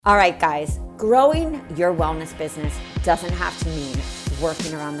All right, guys, growing your wellness business doesn't have to mean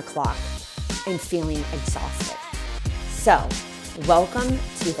working around the clock and feeling exhausted. So, welcome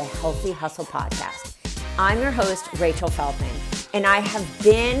to the Healthy Hustle Podcast. I'm your host, Rachel Feldman, and I have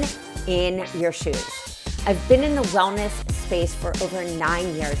been in your shoes. I've been in the wellness space for over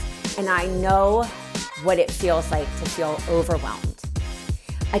 9 years, and I know what it feels like to feel overwhelmed.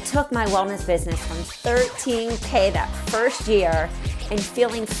 I took my wellness business from $13K that first year and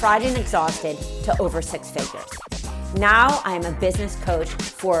feeling fried and exhausted to over six figures. Now I am a business coach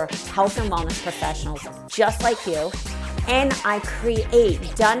for health and wellness professionals just like you, and I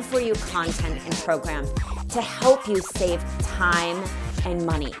create done-for-you content and programs to help you save time and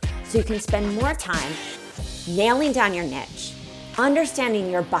money so you can spend more time nailing down your niche,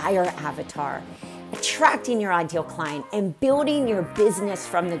 understanding your buyer avatar, attracting your ideal client, and building your business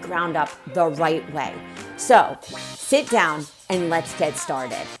from the ground up the right way. So sit down and let's get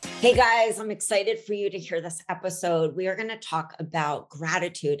started. Hey guys, I'm excited for you to hear this episode. We are going to talk about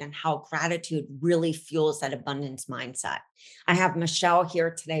gratitude and how gratitude really fuels that abundance mindset. I have Michelle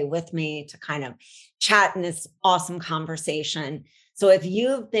here today with me to kind of chat in this awesome conversation. So if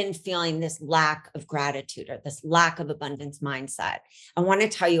you've been feeling this lack of gratitude or this lack of abundance mindset, I want to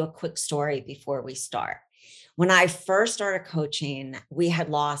tell you a quick story before we start. When I first started coaching, we had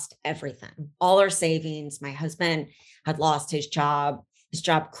lost everything, all our savings. My husband had lost his job. His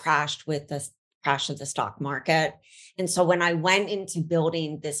job crashed with the crash of the stock market. And so when I went into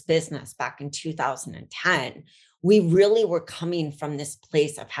building this business back in 2010, we really were coming from this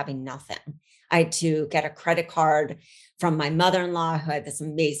place of having nothing. I had to get a credit card from my mother-in-law, who had this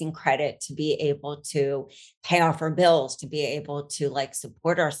amazing credit, to be able to pay off our bills, to be able to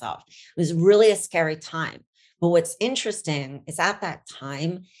support ourselves. It was really a scary time. But what's interesting is at that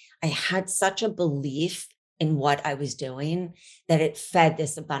time, I had such a belief in what I was doing that it fed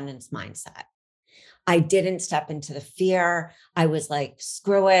this abundance mindset. I didn't step into the fear. I was like,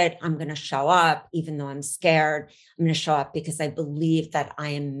 screw it. I'm going to show up, even though I'm scared. I'm going to show up because I believe that I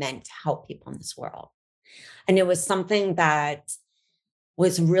am meant to help people in this world. And it was something that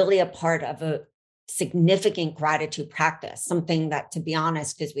was really a part of a significant gratitude practice, something that, to be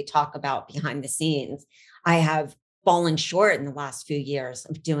honest, as we talk about behind the scenes, I have fallen short in the last few years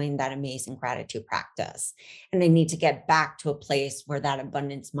of doing that amazing gratitude practice. And I need to get back to a place where that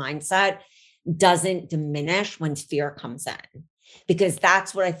abundance mindset doesn't diminish when fear comes in. Because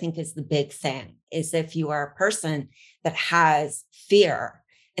that's what I think is the big thing, is if you are a person that has fear,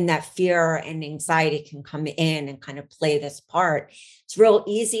 and that fear and anxiety can come in and kind of play this part, it's real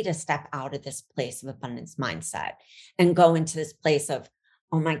easy to step out of this place of abundance mindset and go into this place of,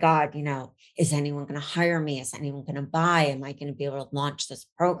 oh my God, is anyone going to hire me? Is anyone going to buy? Am I going to be able to launch this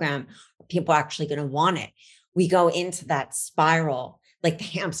program? Are people actually going to want it? We go into that spiral, like the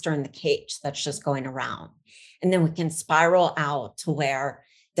hamster in the cage that's just going around. And then we can spiral out to where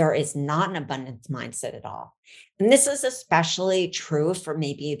there is not an abundance mindset at all. And this is especially true for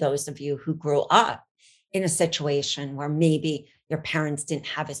maybe those of you who grew up in a situation where maybe your parents didn't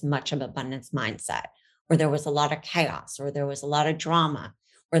have as much of abundance mindset, or there was a lot of chaos, or there was a lot of drama,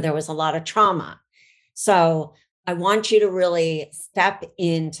 or there was a lot of trauma. So I want you to really step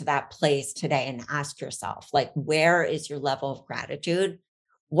into that place today and ask yourself, where is your level of gratitude?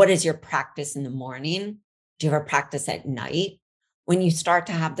 What is your practice in the morning? Do you ever practice at night? When you start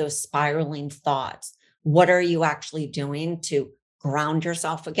to have those spiraling thoughts, what are you actually doing to ground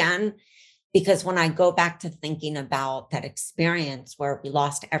yourself again? Because when I go back to thinking about that experience where we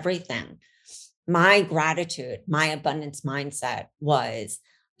lost everything, my gratitude, my abundance mindset was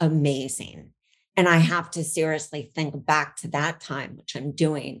amazing. And I have to seriously think back to that time, which I'm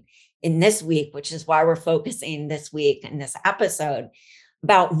doing in this week, which is why we're focusing this week in this episode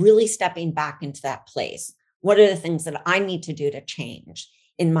about really stepping back into that place. What are the things that I need to do to change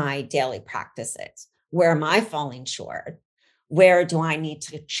in my daily practices? Where am I falling short? Where do I need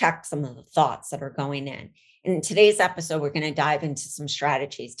to check some of the thoughts that are going in? And in today's episode, we're going to dive into some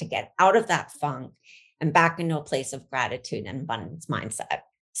strategies to get out of that funk and back into a place of gratitude and abundance mindset.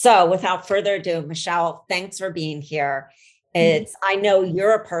 So without further ado, Michelle, thanks for being here. I know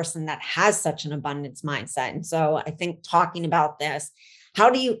you're a person that has such an abundance mindset. And so I think talking about this, how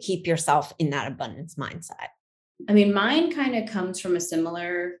do you keep yourself in that abundance mindset? I mean, mine kind of comes from a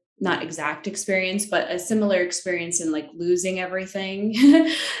similar, not exact experience, but a similar experience in losing everything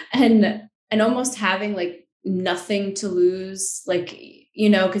and almost having nothing to lose,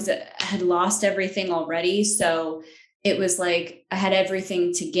 because I had lost everything already. So it was like I had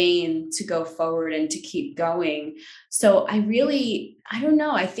everything to gain to go forward and to keep going. So I don't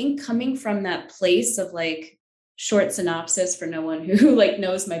know, I think coming from that place of short synopsis for no one who like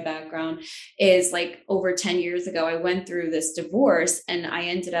knows my background is like over 10 years ago, I went through this divorce and I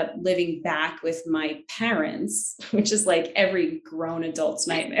ended up living back with my parents, which is like every grown adult's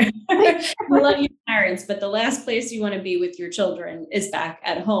nightmare. You love your parents, but the last place you want to be with your children is back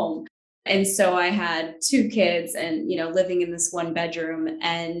at home. And so I had two kids and, living in this one bedroom,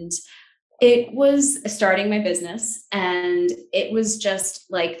 and it was starting my business. And it was just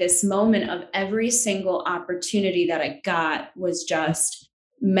like this moment of every single opportunity that I got was just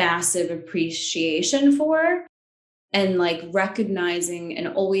massive appreciation for, and like recognizing and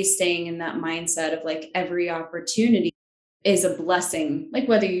always staying in that mindset of like every opportunity is a blessing. Like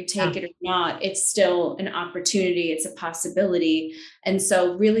whether you take it or not, it's still an opportunity, it's a possibility. And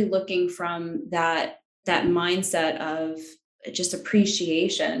so really looking from that mindset of just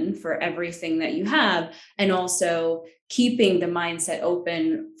appreciation for everything that you have, and also keeping the mindset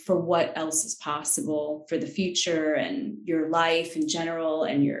open for what else is possible for the future and your life in general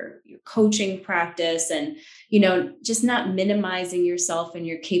and your coaching practice, and just not minimizing yourself and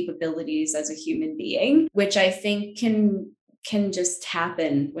your capabilities as a human being, which I think can just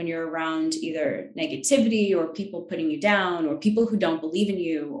happen when you're around either negativity or people putting you down or people who don't believe in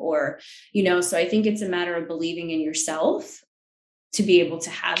you, or so I think it's a matter of believing in yourself to be able to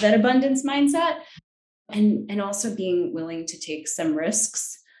have that abundance mindset, and also being willing to take some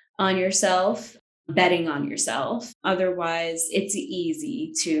risks on yourself, betting on yourself. Otherwise, it's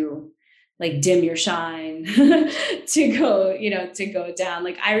easy to like dim your shine to go down.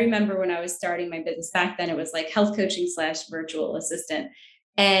 Like I remember when I was starting my business back then, it was like health coaching / virtual assistant.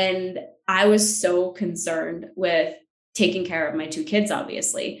 And I was so concerned with taking care of my two kids,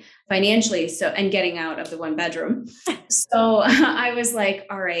 obviously, financially, and getting out of the one bedroom. So I was like,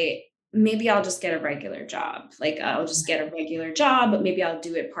 all right, maybe I'll just get a regular job. Like I'll just get a regular job, but maybe I'll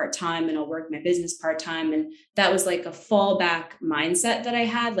do it part-time and I'll work my business part-time. And that was like a fallback mindset that I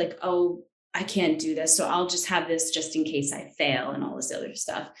had, like, oh, I can't do this, so I'll just have this just in case I fail and all this other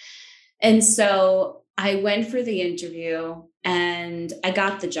stuff. And so I went for the interview and I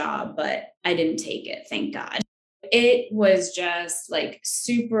got the job, but I didn't take it, thank God. It was just like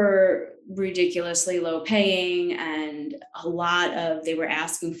super ridiculously low paying, and they were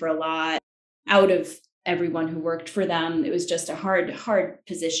asking for a lot out of everyone who worked for them. It was just a hard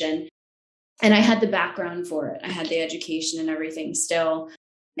position. And I had the background for it. I had the education and everything still.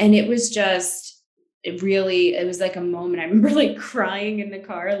 And it was just, it was like a moment. I remember like crying in the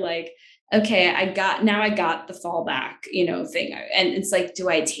car, like, okay, I got the fallback, thing. And it's like, do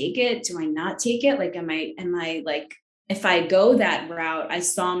I take it? Do I not take it? Like, am I like, if I go that route, I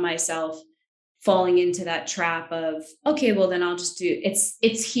saw myself falling into that trap of, okay, well then I'll just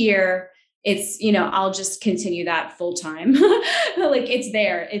it's here. It's, I'll just continue that full time. Like it's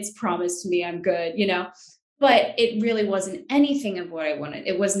there, it's promised to me, I'm good, but it really wasn't anything of what I wanted.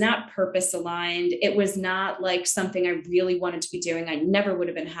 It was not purpose aligned. It was not like something I really wanted to be doing. I never would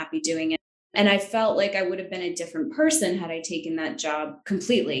have been happy doing it. And I felt like I would have been a different person had I taken that job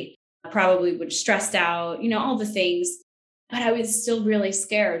completely. I probably would have stressed out, all the things, but I was still really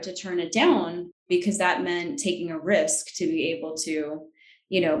scared to turn it down because that meant taking a risk to be able to,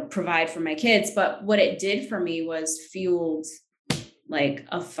 provide for my kids. But what it did for me was fueled like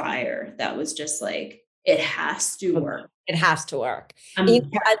a fire that was just like, it has to work. It has to work. I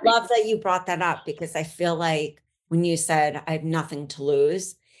love that you brought that up, because I feel like when you said I have nothing to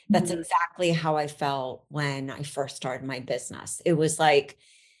lose, that's exactly how I felt when I first started my business. It was like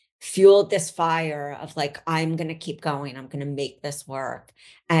fueled this fire of like, I'm going to keep going. I'm going to make this work.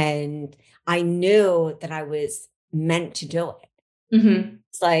 And I knew that I was meant to do it. Mm-hmm.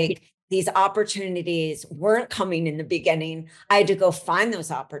 It's like these opportunities weren't coming in the beginning. I had to go find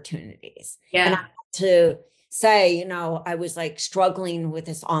those opportunities. Yeah. And I had to say, I was like struggling with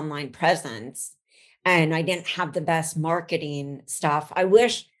this online presence and I didn't have the best marketing stuff. I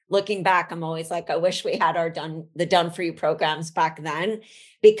wish, looking back, I'm always like, I wish we had the done for you programs back then,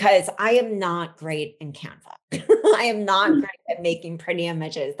 because I am not great in Canva. I am not great at making pretty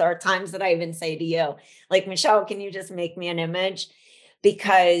images. There are times that I even say to you, like, Michelle, can you just make me an image?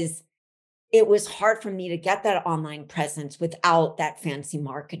 Because it was hard for me to get that online presence without that fancy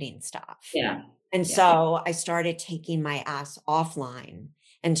marketing stuff. Yeah. And so I started taking my ass offline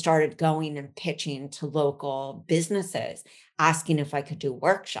and started going and pitching to local businesses, asking if I could do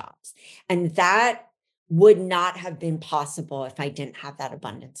workshops. And that would not have been possible if I didn't have that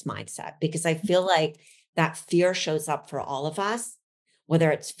abundance mindset, because I feel like that fear shows up for all of us, whether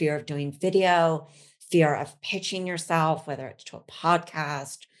it's fear of doing video, fear of pitching yourself, whether it's to a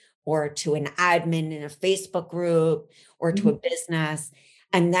podcast or to an admin in a Facebook group or to a business.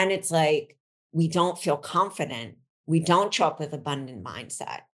 And then it's like, we don't feel confident. We don't show up with abundant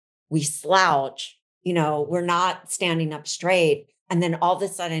mindset. We slouch, we're not standing up straight. And then all of a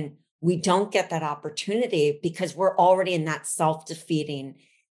sudden we don't get that opportunity because we're already in that self-defeating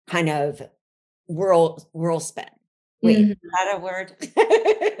kind of whirl spin. Wait, is that a word?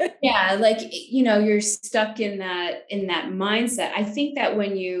 Yeah, like, you're stuck in that mindset. I think that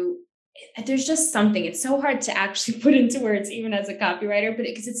there's just something, it's so hard to actually put into words, even as a copywriter, but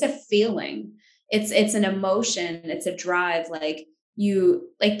because it's a feeling, it's an emotion, it's a drive. Like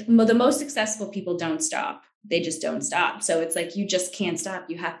the most successful people don't stop. They just don't stop. So it's like, you just can't stop.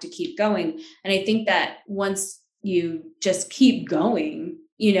 You have to keep going. And I think that once you just keep going,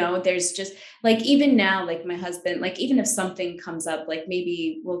 there's just like, even now, like my husband, like even if something comes up, like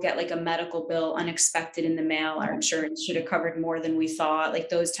maybe we'll get like a medical bill unexpected in the mail, our insurance should have covered more than we thought, like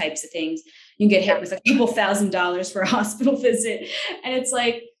those types of things. You get hit with a couple $1,000s for a hospital visit. And it's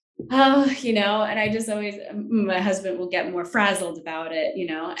like, oh, and I just always, my husband will get more frazzled about it,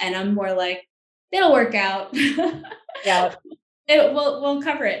 and I'm more like, it'll work out. Yeah. We'll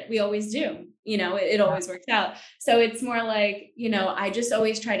cover it. We always do. It always works out. So it's more like, I just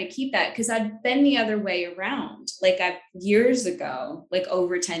always try to keep that, because I've been the other way around. Like years ago, like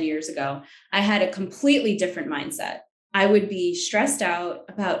over 10 years ago, I had a completely different mindset. I would be stressed out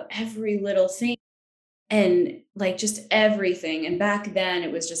about every little thing and like just everything. And back then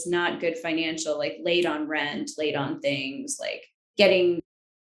it was just not good financial, like late on rent, late on things, like getting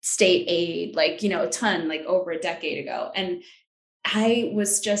state aid, like, a ton, like over a decade ago. And I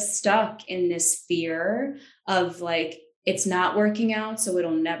was just stuck in this fear of like, it's not working out, so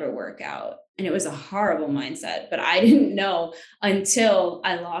it'll never work out. And it was a horrible mindset, but I didn't know until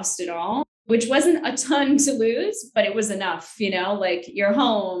I lost it all, which wasn't a ton to lose, but it was enough, like your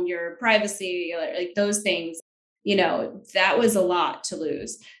home, your privacy, like those things, that was a lot to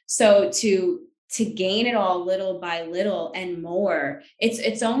lose. So to gain it all little by little and more,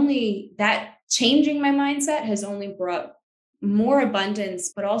 it's only that changing my mindset has only brought more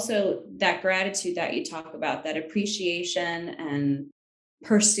abundance, but also that gratitude that you talk about, that appreciation and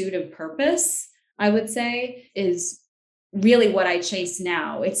pursuit of purpose, I would say, is really what I chase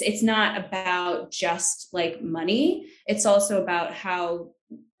now. It's not about just like money. It's also about how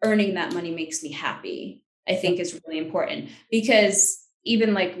earning that money makes me happy, I think is really important. Because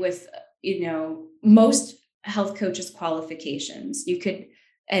even like with, most health coaches qualifications, you could,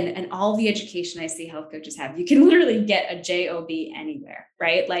 and all the education I see health coaches have, you can literally get a job anywhere,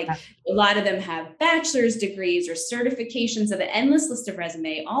 right? Like a lot of them have bachelor's degrees or certifications, of an endless list of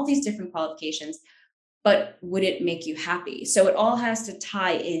resume, all these different qualifications, but would it make you happy? So it all has to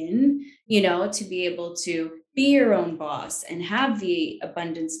tie in, to be able to be your own boss and have the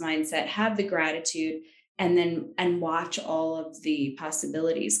abundance mindset, have the gratitude, and watch all of the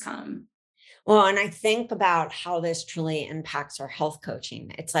possibilities come. Well, and I think about how this truly impacts our health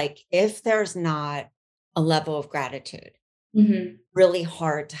coaching. It's like, if there's not a level of gratitude, really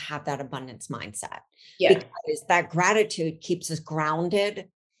hard to have that abundance mindset. Yeah. Because that gratitude keeps us grounded,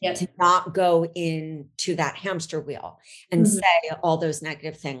 Yep. to not go into that hamster wheel and say all those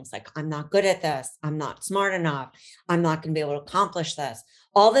negative things like, I'm not good at this, I'm not smart enough, I'm not going to be able to accomplish this.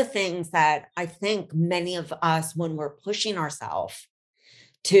 All the things that I think many of us, when we're pushing ourselves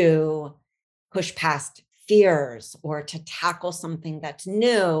to push past fears or to tackle something that's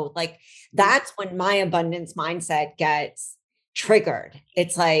new, like that's when my abundance mindset gets triggered.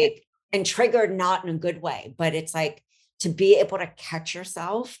 It's like, and triggered not in a good way, but it's like to be able to catch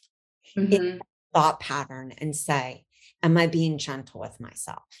yourself in that thought pattern and say, am I being gentle with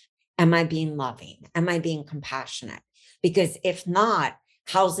myself? Am I being loving? Am I being compassionate? Because if not,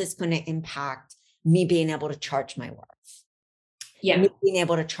 how's this going to impact me being able to charge my worth? Yeah. Me being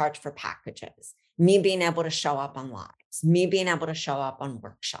able to charge for packages, me being able to show up on lives, me being able to show up on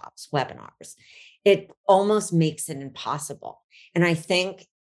workshops, webinars. It almost makes it impossible. And I think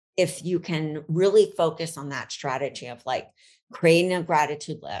if you can really focus on that strategy of like creating a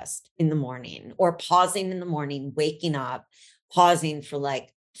gratitude list in the morning, or pausing in the morning, waking up, pausing for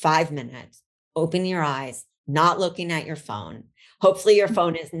like 5 minutes, opening your eyes, not looking at your phone. Hopefully your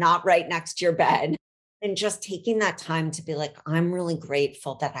phone is not right next to your bed. And just taking that time to be like, I'm really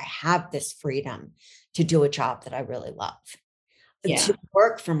grateful that I have this freedom to do a job that I really love, to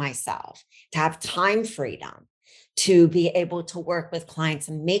work for myself, to have time freedom, to be able to work with clients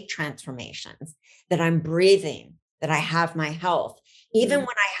and make transformations, that I'm breathing, that I have my health. Even when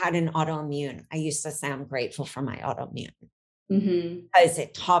I had an autoimmune, I used to say I'm grateful for my autoimmune. Because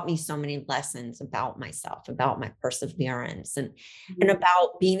it taught me so many lessons about myself, about my perseverance, and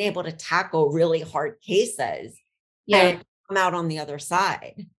about being able to tackle really hard cases and come out on the other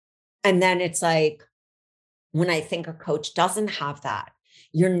side. And then it's like, when I think a coach doesn't have that,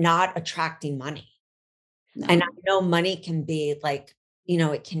 you're not attracting money. And I No. know money can be like,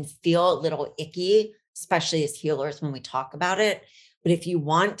 it can feel a little icky, especially as healers when we talk about it. But if you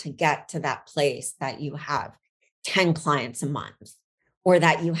want to get to that place that you have 10 clients a month, or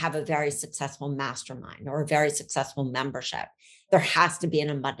that you have a very successful mastermind or a very successful membership, there has to be an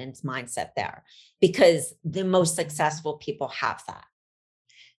abundance mindset there, because the most successful people have that.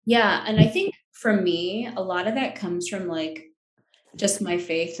 Yeah. And I think for me, a lot of that comes from like just my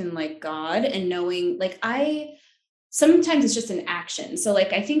faith in like God and knowing like sometimes it's just an action. So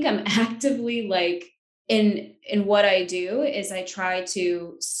like I think I'm actively like in what I do is I try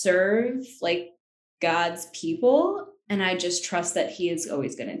to serve like God's people, and I just trust that he is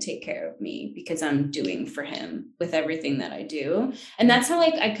always going to take care of me because I'm doing for him with everything that I do. And that's how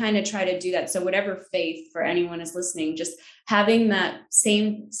like I kind of try to do that. So whatever faith for anyone is listening, just having that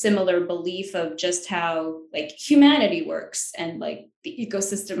same similar belief of just how like humanity works and like the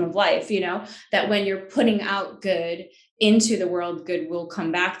ecosystem of life, that when you're putting out good into the world, good will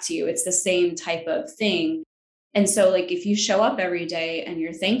come back to you. It's the same type of thing. And so, like, if you show up every day and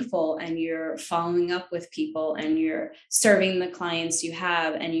you're thankful and you're following up with people and you're serving the clients you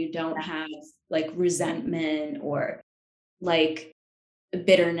have, and you don't have like resentment or like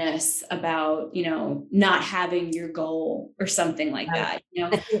bitterness about, not having your goal or something like Right.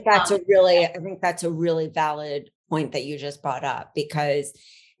 that, I think that's a really valid point that you just brought up, because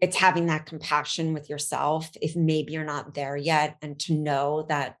it's having that compassion with yourself if maybe you're not there yet, and to know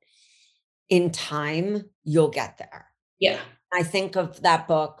that in time you'll get there. yeah, I think of that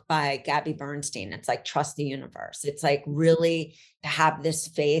book by Gabby Bernstein. It's like, trust the universe. It's like really to have this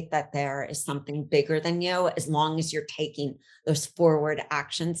faith that there is something bigger than you, as long as you're taking those forward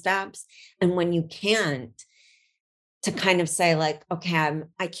action steps. And when you can't, to kind of say like, okay,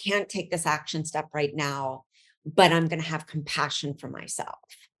 I can't take this action step right now, but I'm going to have compassion for myself.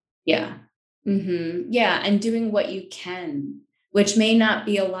 yeah. Yeah, and doing what you can, which may not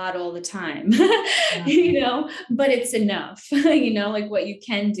be a lot all the time, but it's enough. Like what you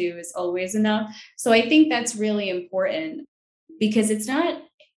can do is always enough. So I think that's really important because it's not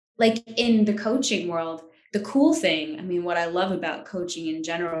like in the coaching world, the cool thing, I mean, what I love about coaching in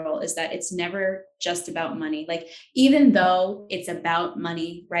general is that it's never just about money. Like, even though it's about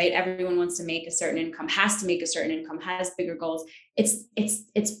money, right? Everyone wants to make a certain income, has to make a certain income, has bigger goals.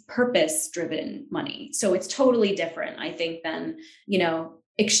 It's purpose driven money. So it's totally different, I think, than,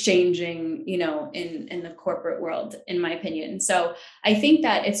 exchanging, in the corporate world, in my opinion. So I think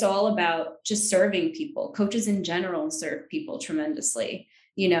that it's all about just serving people. Coaches in general serve people tremendously,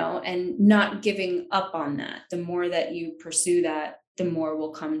 and not giving up on that. The more that you pursue that, the more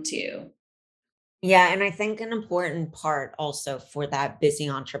will come to you. Yeah. And I think an important part also for that busy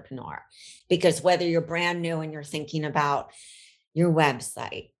entrepreneur, because whether you're brand new and you're thinking about your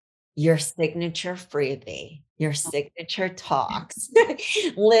website, your signature freebie, your signature talks,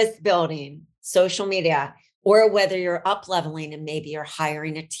 list building, social media, or whether you're up leveling and maybe you're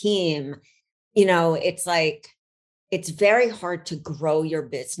hiring a team, it's like, it's very hard to grow your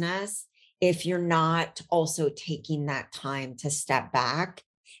business if you're not also taking that time to step back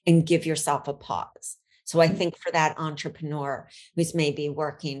and give yourself a pause. So I think for that entrepreneur who's maybe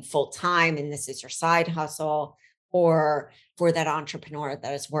working full time and this is your side hustle, or for that entrepreneur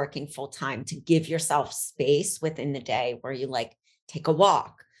that is working full time, to give yourself space within the day where you like take a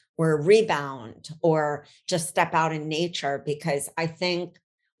walk or rebound or just step out in nature. Because I think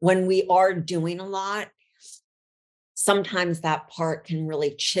when we are doing a lot, sometimes that part can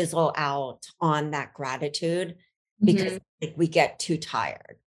really chisel out on that gratitude, because Mhm. like, we get too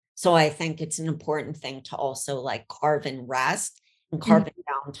tired. So I think it's an important thing to also like carve in rest and Mhm. carve in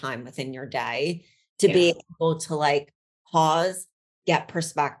downtime within your day, to Yeah. be able to like pause, get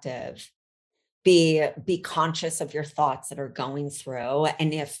perspective, be conscious of your thoughts that are going through.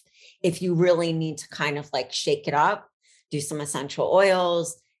 And if you really need to kind of like shake it up, do some essential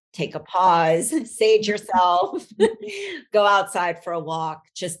oils, take a pause, sage yourself, go outside for a walk,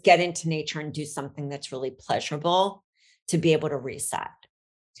 just get into nature and do something that's really pleasurable to be able to reset.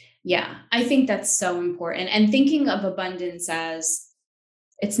 Yeah, I think that's so important. And thinking of abundance as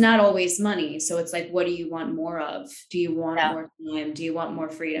it's not always money. So it's like, what do you want more of? Do you want Yeah. more time? Do you want more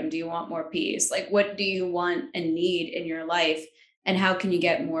freedom? Do you want more peace? Like, what do you want and need in your life? And how can you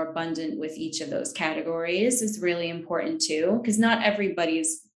get more abundant with each of those categories is really important too, because not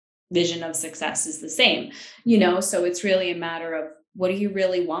everybody's vision of success is the same, So it's really a matter of what do you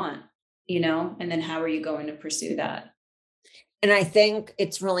really want, and then how are you going to pursue that? And I think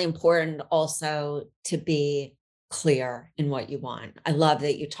it's really important also to be clear in what you want. I love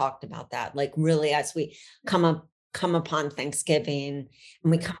that you talked about that. Like really, as we come up come upon Thanksgiving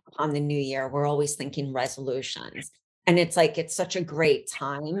and we come upon the new year, we're always thinking resolutions. And it's like it's such a great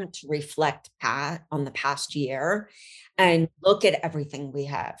time to reflect on the past year and look at everything we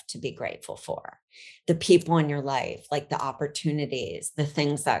have to be grateful for. The people in your life, like the opportunities, the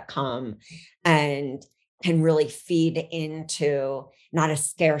things that come and can really feed into not a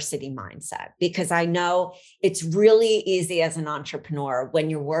scarcity mindset. Because I know it's really easy as an entrepreneur when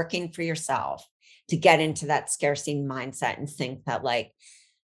you're working for yourself to get into that scarcity mindset and think that, like,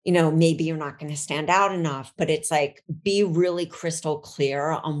 maybe you're not going to stand out enough, but it's like, be really crystal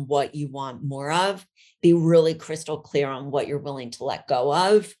clear on what you want more of, be really crystal clear on what you're willing to let go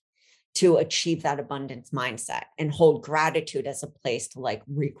of to achieve that abundance mindset, and hold gratitude as a place to like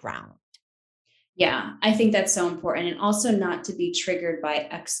reground. Yeah, I think that's so important. And also not to be triggered by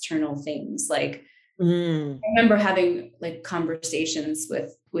external things. Like Mm, I remember having like conversations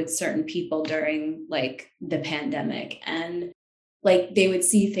with certain people during like the pandemic, and like they would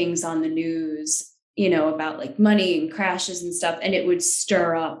see things on the news, about like money and crashes and stuff, and it would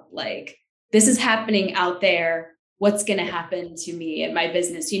stir up like, this is happening out there. What's going to happen to me and my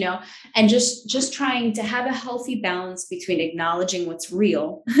business, and just trying to have a healthy balance between acknowledging what's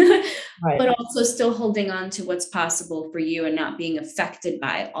real, right. but also still holding on to what's possible for you and not being affected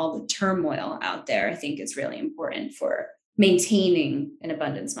by all the turmoil out there. I think is really important for maintaining an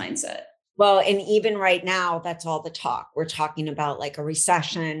abundance mindset. Well, and even right now, that's all the talk. We're talking about like a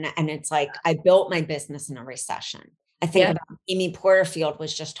recession. And it's like, I built my business in a recession. I think Yeah. about Amy Porterfield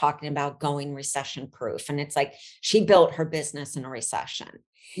was just talking about going recession proof. And it's like, she built her business in a recession.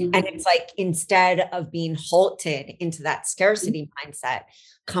 And Mhm. it's like, instead of being halted into that scarcity mindset,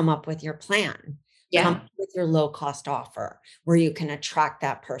 come up with your plan. Come Yeah. up with your low cost offer where you can attract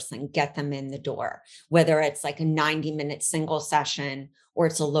that person, get them in the door, whether it's like a 90-minute single session or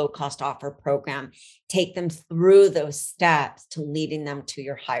it's a low cost offer program. Take them through those steps to leading them to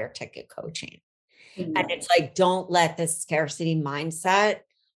your higher ticket coaching. And Mhm. it's like, don't let this scarcity mindset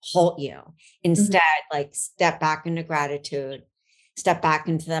halt you. Mhm. Instead, like step back into gratitude, step back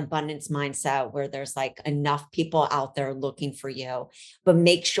into the abundance mindset where there's like enough people out there looking for you, but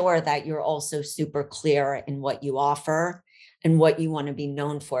make sure that you're also super clear in what you offer and what you want to be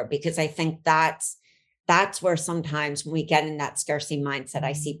known for. Because I think that's where sometimes when we get in that scarcity mindset,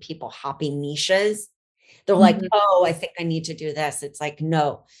 I see people hopping niches. They're like, Mhm. oh, I think I need to do this. It's like,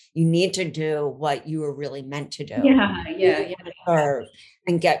 no, you need to do what you were really meant to do, Yeah, who yeah, you yeah. want to serve,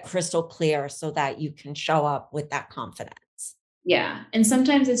 and get crystal clear so that you can show up with that confidence. Yeah. And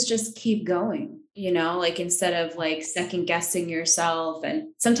sometimes it's just keep going, like instead of like second guessing yourself.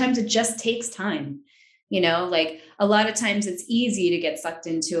 And sometimes it just takes time, like a lot of times it's easy to get sucked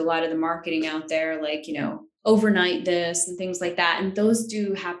into a lot of the marketing out there, like, overnight this and things like that. And those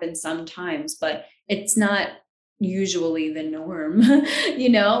do happen sometimes, but it's not usually the norm,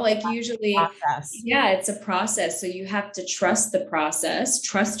 like usually, Process. yeah, it's a process. So you have to trust the process,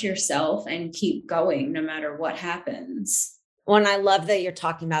 trust yourself, and keep going no matter what happens. Well, and I love that you're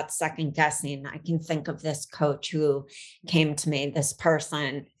talking about second guessing. I can think of this coach who came to me. This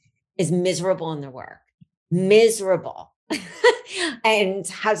person is miserable in their work, miserable, and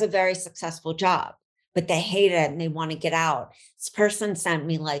has a very successful job, but they hate it and they want to get out. This person sent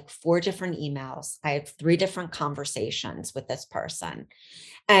me like 4 different emails. I had 3 different conversations with this person.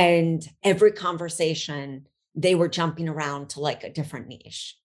 And every conversation, they were jumping around to like a different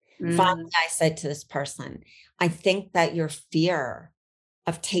niche. Finally, Mm, I said to this person, I think that your fear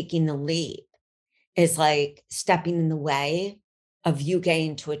of taking the leap is like stepping in the way of you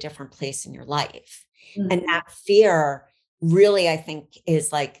getting to a different place in your life. And mhm. that fear really, I think,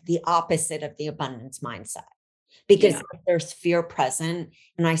 is like the opposite of the abundance mindset. Because Yeah. if there's fear present,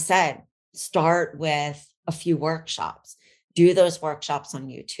 and I said, start with a few workshops, do those workshops on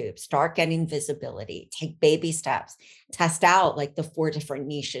YouTube, start getting visibility, take baby steps, test out like the 4 different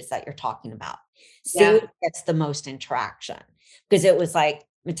niches that you're talking about, see what Yeah. gets the most interaction. Because it was like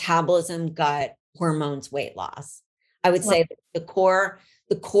metabolism, gut, hormones, weight loss. I would Well, say the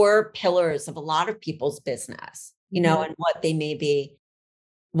core pillars of a lot of people's business, mhm. and what maybe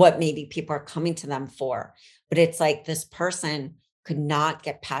people are coming to them for. But it's like this person could not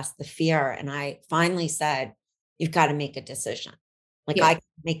get past the fear. And I finally said, you've got to make a decision. Like I Yeah. can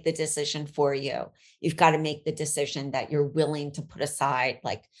make the decision for you. You've got to make the decision that you're willing to put aside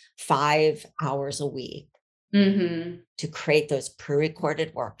like 5 hours a week Mhm. to create those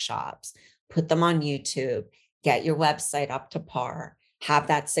pre-recorded workshops, put them on YouTube, get your website up to par, have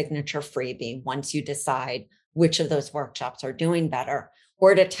that signature freebie once you decide which of those workshops are doing better,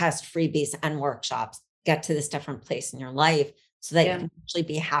 or to test freebies and workshops get to this different place in your life so that you Yeah. can actually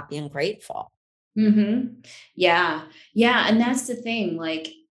be happy and grateful. Yeah. Yeah. And that's the thing. Like,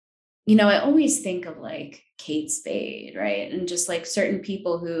 I always think of like Kate Spade, right? And just like certain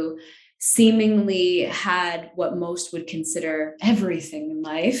people who seemingly had what most would consider everything in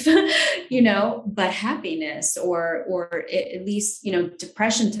life, but happiness or at least,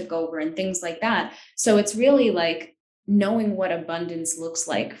 depression took over and things like that. So it's really like knowing what abundance looks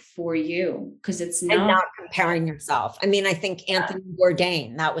like for you, because it's And not. not comparing yourself. I mean, I think Anthony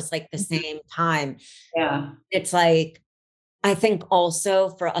Bourdain, that was like the same time. Yeah. It's like, I think also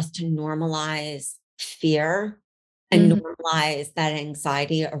for us to normalize fear and Mhm. normalize that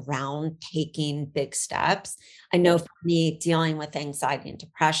anxiety around taking big steps. I Yeah. know for me, dealing with anxiety and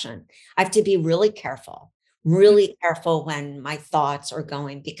depression, I have to be Mhm. really careful when my thoughts are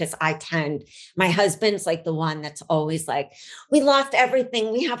going, because my husband's like the one that's always like, we lost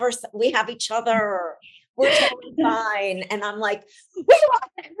everything. We have each other. We're totally fine. And I'm like, we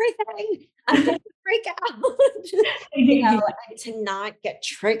lost everything. I'm going to freak out. And to not get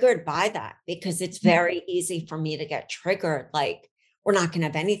triggered by that, because it's very easy for me to get triggered. Like, we're not going to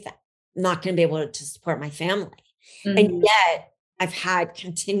have anything. I'm not going to be able to support my family. And Mhm. yet I've had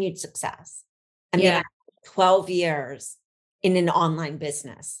continued success. I mean, I Yeah. have 12 years in an online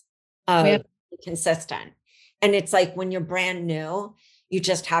business Yeah. of consistent. And it's like when you're brand new, you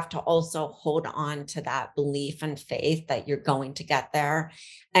just have to also hold on to that belief and faith that you're going to get there,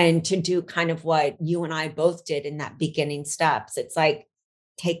 and to do kind of what you and I both did in that beginning steps. It's like,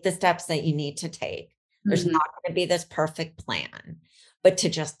 take the steps that you need to take. There's Mhm. not going to be this perfect plan, but to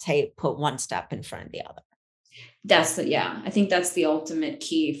just put one step in front of the other. Yeah, I think that's the ultimate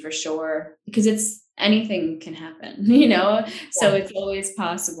key for sure, because anything can happen, so Yeah. it's always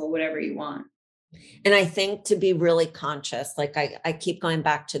possible, whatever you want. And I think to be really conscious, like I keep going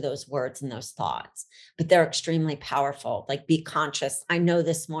back to those words and those thoughts, but they're extremely powerful. Like, be conscious. I know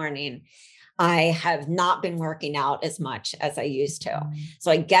this morning I have not been working out as much as I used to.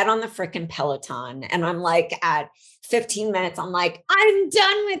 So I get on the freaking Peloton and I'm like, at 15 minutes, I'm like, I'm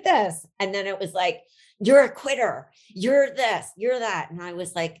done with this. And then it was like, you're a quitter. You're this, you're that. And I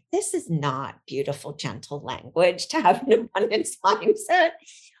was like, this is not beautiful, gentle language to have an abundance mindset.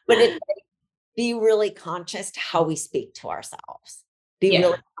 But it's, be really conscious to how we speak to ourselves. Be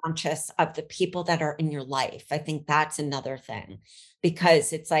really Yeah. conscious of the people that are in your life. I think that's another thing,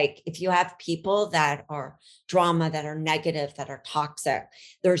 because it's like, if you have people that are drama, that are negative, that are toxic,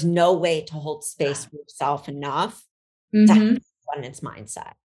 there's no way to hold space for yourself enough to have Hmm. an abundance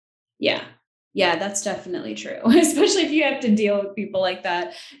mindset. Yeah. Yeah, that's definitely true. Especially if you have to deal with people like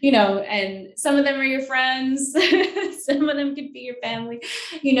that, and some of them are your friends, some of them could be your family.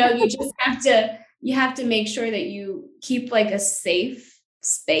 You have to make sure that you keep like a safe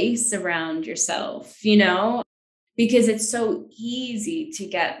space around yourself, because it's so easy to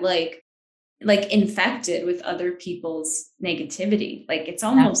get like infected with other people's negativity. Like it's Yeah.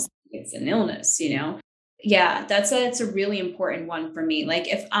 almost like it's an illness. Yeah, that's a really important one for me. Like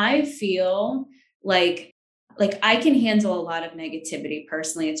if I feel like like I can handle a lot of negativity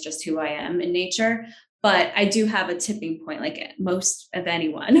personally, it's just who I am in nature. But I do have a tipping point, like most of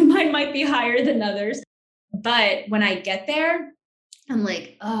anyone. Mine might be higher than others. But when I get there, I'm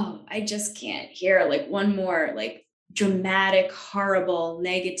like, oh, I just can't hear like one more like dramatic, horrible,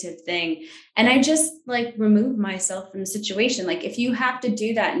 negative thing. And I just like remove myself from the situation. Like if you have to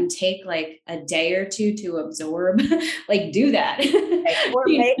do that and take like a day or two to absorb, like do that. Or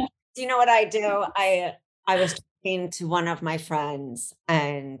You do you know what I do? I was talking to one of my friends,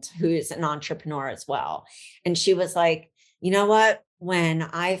 and who's an entrepreneur as well. And she was like, you know what? When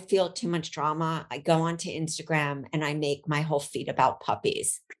I feel too much drama, I go onto Instagram and I make my whole feed about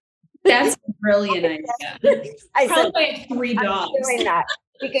puppies. That's a brilliant idea. I said, Probably I have three I'm dogs. doing that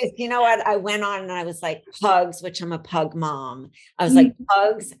because you know what? I went on and I was like, pugs, which I'm a pug mom. I was like,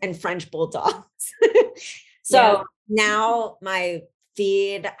 pugs and French bulldogs. Yeah. So now my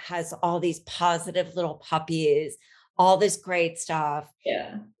feed has all these positive little puppies, all this great stuff,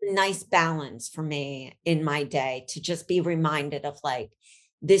 Yeah. nice balance for me in my day, to just be reminded of like,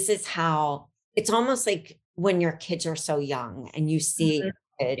 this is how it's almost like when your kids are so young and you see Mhm.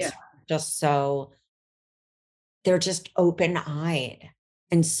 Yeah. kids just so, they're just open eyed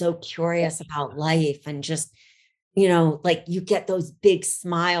and so curious about life, and just, like you get those big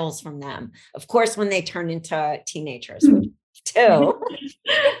smiles from them. Of course, when they turn into teenagers, which too,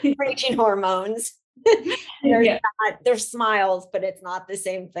 raging hormones, there's Yeah. their smiles, but it's not the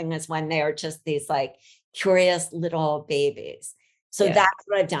same thing as when they are just these like curious little babies. So Yeah. that's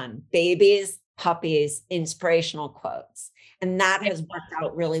what I've done. Babies, puppies, inspirational quotes. And that has worked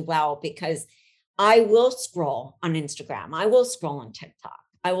out really well, because I will scroll on Instagram. I will scroll on TikTok.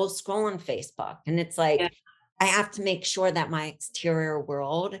 I will scroll on Facebook. And it's like, Yeah. I have to make sure that my exterior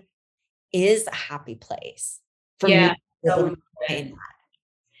world is a happy place for me Yeah. to be able So to maintain important. that.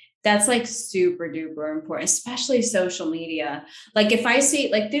 That's like super duper important, especially social media. Like if I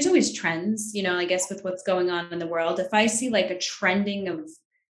see, like, there's always trends, I guess with what's going on in the world. If I see like a trending of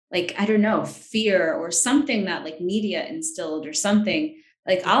like, I don't know, fear or something that like media instilled or something,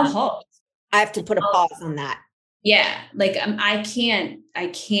 like I'll Yeah. halt. I have to put a pause on that. Yeah, like I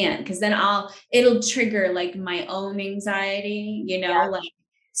can't, because then it'll trigger like my own anxiety, Yeah. like,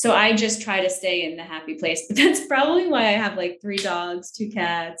 so I just try to stay in the happy place. But that's probably why I have like 3 dogs, 2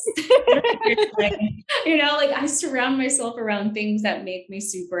 cats. Like I surround myself around things that make me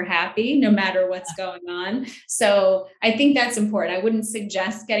super happy no matter what's going on. So I think that's important. I wouldn't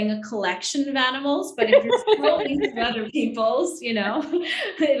suggest getting a collection of animals, but if you're scrolling through other people's,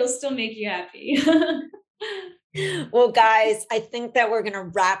 it'll still make you happy. Well, guys, I think that we're going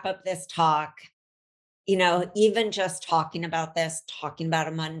to wrap up this talk. Even just talking about this, talking about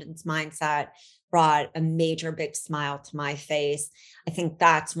abundance mindset brought a major big smile to my face. I think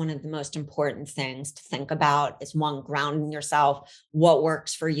that's one of the most important things to think about is 1, grounding yourself, what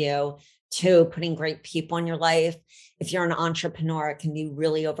works for you. 2, putting great people in your life. If you're an entrepreneur, it can be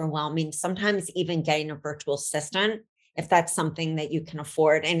really overwhelming. Sometimes even getting a virtual assistant, if that's something that you can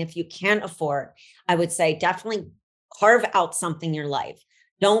afford. And if you can't afford, I would say definitely carve out something in your life.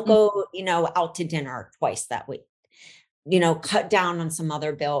 Don't go, out to dinner twice that week. Cut down on some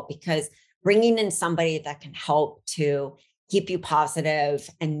other bill, because bringing in somebody that can help to keep you positive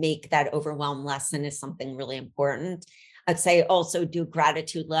and make that overwhelm lessen is something really important. I'd say also do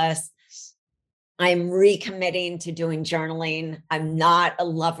gratitude lists. I'm recommitting to doing journaling. I'm not a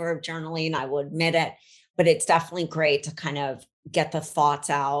lover of journaling, I will admit it, but it's definitely great to kind of get the thoughts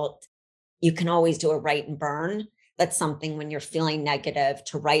out. You can always do a write and burn. That's something when you're feeling negative,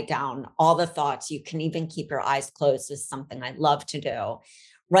 to write down all the thoughts. You can even keep your eyes closed, is something I love to do.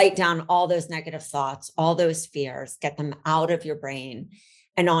 Write down all those negative thoughts, all those fears, get them out of your brain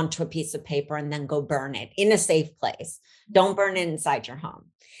and onto a piece of paper, and then go burn it in a safe place. Don't burn it inside your home.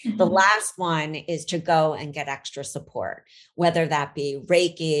 Mm-hmm. The last one is to go and get extra support, whether that be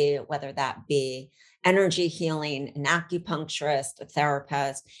Reiki, whether that be energy healing, an acupuncturist, a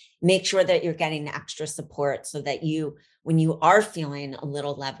therapist. Make sure that you're getting extra support so that when you are feeling a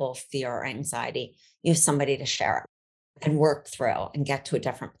little level of fear or anxiety, you have somebody to share it and work through and get to a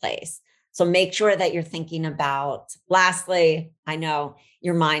different place. So make sure that you're thinking about, lastly, I know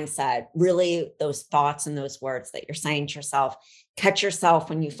your mindset, really those thoughts and those words that you're saying to yourself. Catch yourself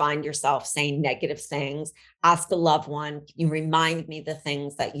when you find yourself saying negative things. Ask a loved one, can you remind me the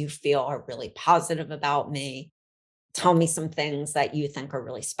things that you feel are really positive about me? Tell me some things that you think are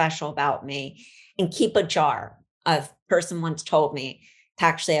really special about me, and keep a jar. A person once told me to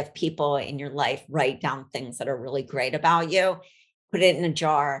actually have people in your life write down things that are really great about you, put it in a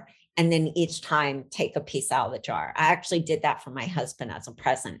jar, and then each time take a piece out of the jar. I actually did that for my husband as a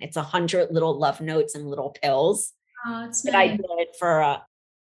present. It's 100 little love notes and little pills that I did for a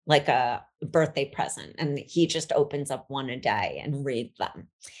birthday present. And he just opens up one a day and reads them.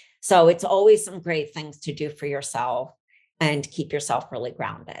 So it's always some great things to do for yourself and keep yourself really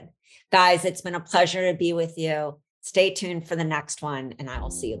grounded. Guys, it's been a pleasure to be with you. Stay tuned for the next one, and I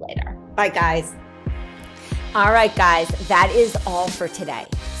will see you later. Bye, guys. All right, guys, that is all for today.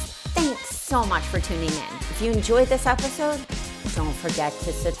 Thanks so much for tuning in. If you enjoyed this episode, don't forget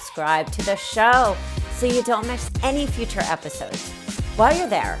to subscribe to the show so you don't miss any future episodes. While you're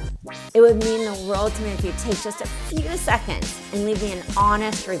there, it would mean the world to me if you take just a few seconds and leave me an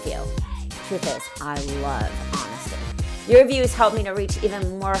honest review. Truth is, I love honesty. Your reviews help me to reach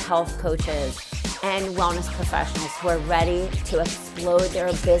even more health coaches and wellness professionals who are ready to explode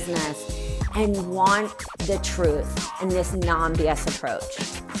their business and want the truth in this non-BS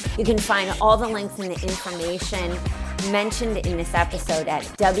approach. You can find all the links and the information mentioned in this episode at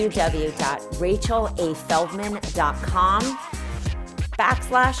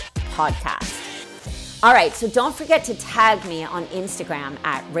www.rachaelafeldman.com/podcast. All right, so don't forget to tag me on Instagram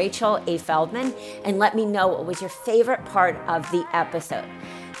at Rachel A. Feldman and let me know what was your favorite part of the episode.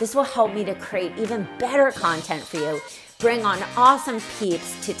 This will help me to create even better content for you, bring on awesome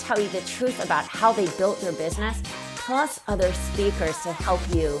peeps to tell you the truth about how they built their business, plus other speakers to help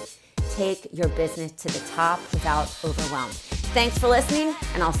you take your business to the top without overwhelm. Thanks for listening,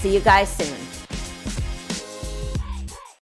 and I'll see you guys soon.